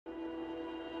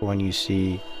When you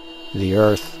see the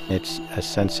Earth, it's a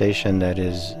sensation that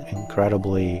is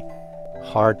incredibly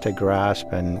hard to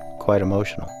grasp and quite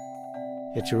emotional.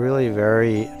 It's really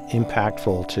very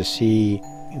impactful to see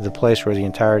the place where the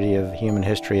entirety of human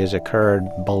history has occurred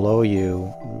below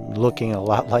you, looking a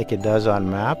lot like it does on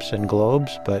maps and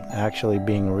globes, but actually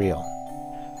being real.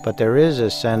 But there is a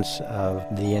sense of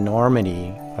the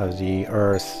enormity of the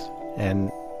Earth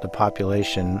and the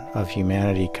population of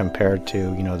humanity compared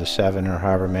to, the 7 or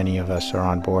however many of us are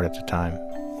on board at the time.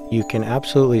 You can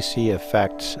absolutely see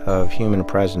effects of human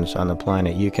presence on the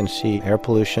planet. You can see air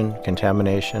pollution,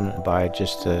 contamination by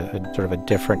just a sort of a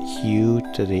different hue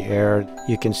to the air.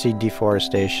 You can see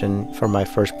deforestation. From my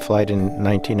first flight in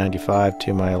 1995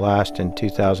 to my last in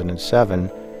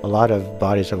 2007, a lot of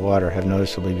bodies of water have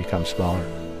noticeably become smaller.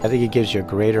 I think it gives you a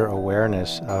greater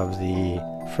awareness of the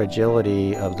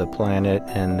fragility of the planet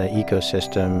and the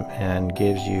ecosystem and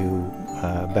gives you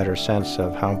a better sense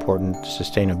of how important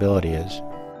sustainability is.